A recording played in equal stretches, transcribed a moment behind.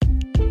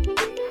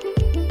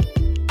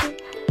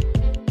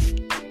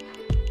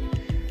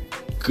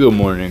Good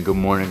morning.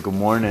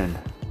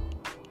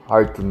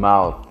 Heart to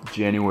Mouth,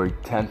 January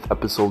 10th,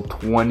 episode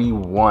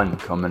 21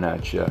 coming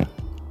at you.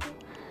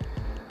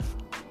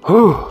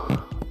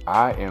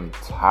 I am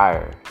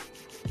tired.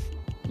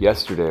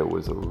 Yesterday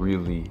was a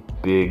really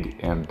big,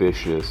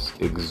 ambitious,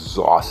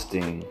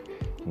 exhausting,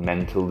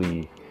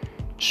 mentally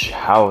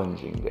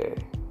challenging day.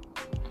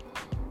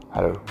 I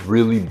had a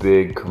really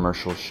big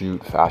commercial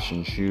shoot,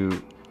 fashion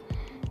shoot,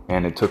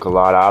 and it took a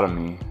lot out of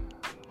me.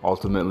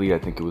 Ultimately, I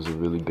think it was a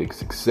really big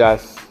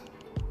success.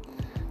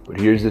 But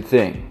here's the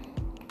thing.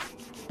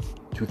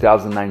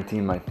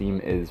 2019, my theme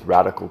is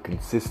radical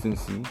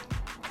consistency.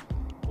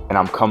 And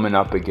I'm coming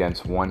up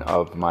against one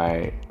of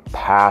my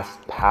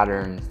past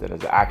patterns that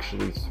has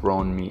actually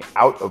thrown me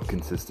out of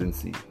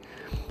consistency,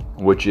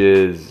 which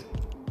is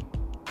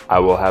I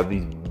will have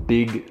these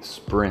big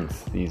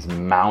sprints, these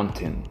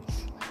mountains,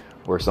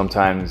 where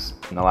sometimes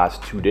in the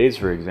last 2 days,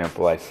 for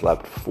example, I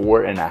slept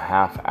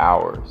 4.5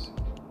 hours.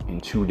 In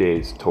 2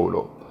 days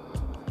total.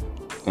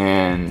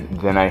 And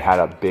then I had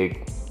a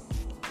big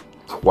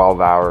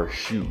 12-hour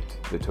shoot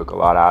that took a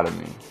lot out of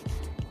me.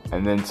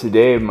 And then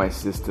today my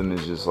system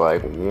is just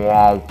like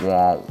wah,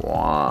 wah,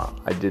 wah.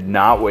 I did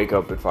not wake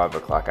up at 5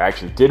 o'clock. I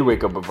actually did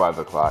wake up at 5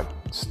 o'clock,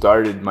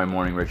 started my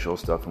morning ritual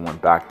stuff and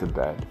went back to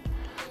bed.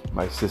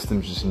 My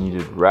system just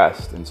needed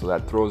rest, and so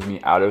that throws me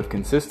out of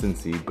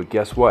consistency. But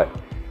guess what?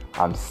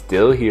 I'm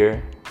still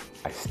here.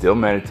 I still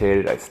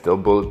meditated, I still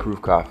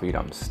bulletproof coffeed,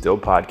 I'm still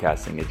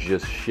podcasting. It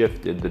just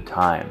shifted the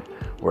time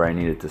where I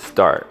needed to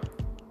start,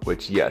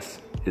 which yes,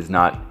 is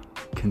not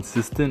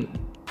consistent,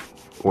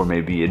 or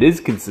maybe it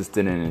is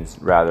consistent and is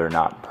rather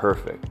not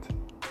perfect.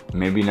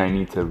 Maybe I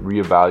need to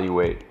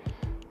reevaluate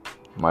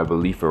my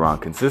belief around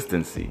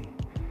consistency,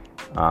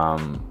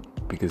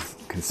 because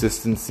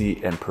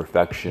consistency and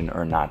perfection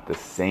are not the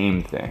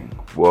same thing.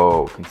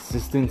 Whoa,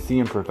 consistency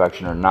and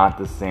perfection are not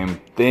the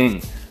same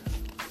thing.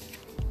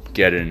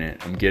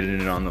 I'm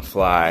getting it on the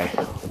fly,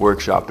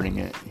 workshopping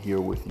it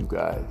here with you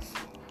guys.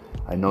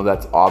 I know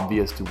that's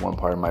obvious to one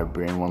part of my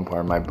brain. One part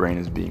of my brain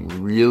is being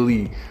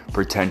really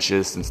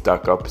pretentious and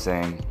stuck up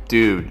saying,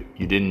 dude,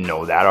 you didn't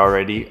know that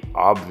already?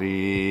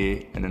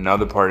 Obvi. And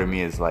another part of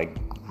me is like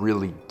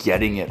really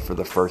getting it for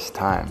the first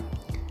time.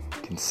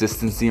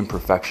 Consistency and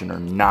perfection are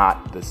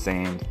not the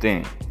same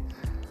thing.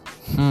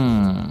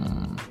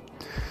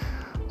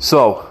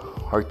 So,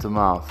 heart to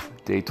mouth,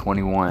 day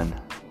 21.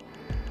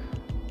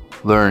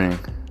 Learning.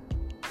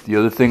 The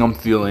other thing I'm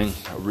feeling,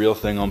 a real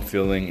thing I'm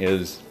feeling,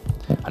 is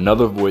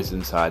another voice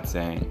inside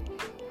saying,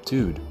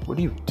 dude, what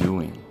are you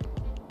doing?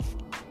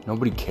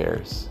 Nobody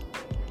cares.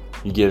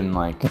 You're getting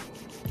like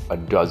a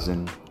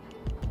dozen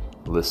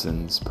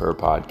listens per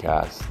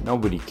podcast.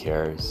 Nobody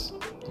cares.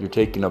 You're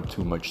taking up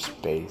too much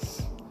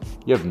space.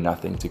 You have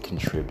nothing to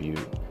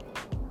contribute.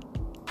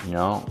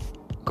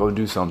 Go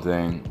do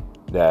something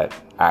that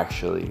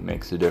actually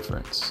makes a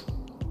difference.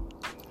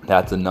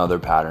 That's another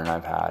pattern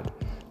I've had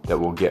that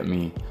will get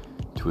me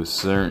to a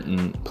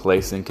certain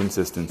place in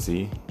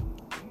consistency,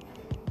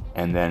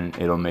 and then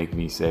it'll make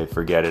me say,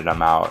 forget it,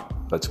 I'm out,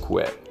 let's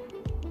quit.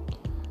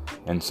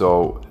 And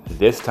so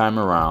this time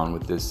around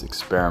with this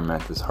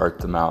experiment, this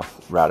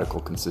heart-to-mouth radical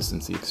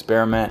consistency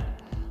experiment,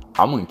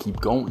 I'm going to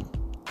keep going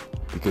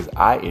because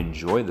I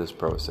enjoy this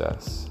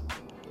process,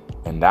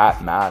 and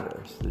that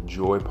matters. The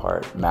joy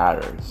part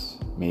matters,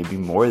 maybe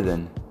more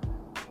than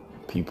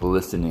people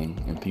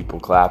listening and people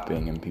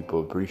clapping and people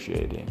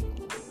appreciating.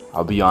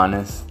 I'll be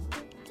honest,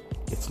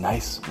 it's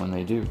nice when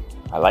they do.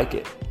 I like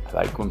it. I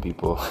like when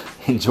people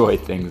enjoy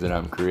things that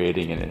I'm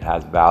creating and it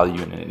has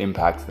value and it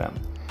impacts them.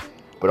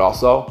 But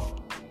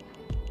also,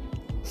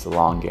 it's the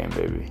long game,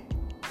 baby.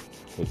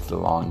 It's the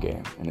long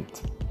game. And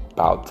it's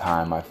about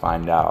time I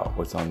find out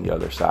what's on the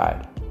other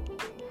side.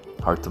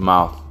 Heart to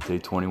mouth, day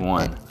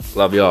 21.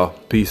 Love y'all.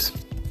 Peace.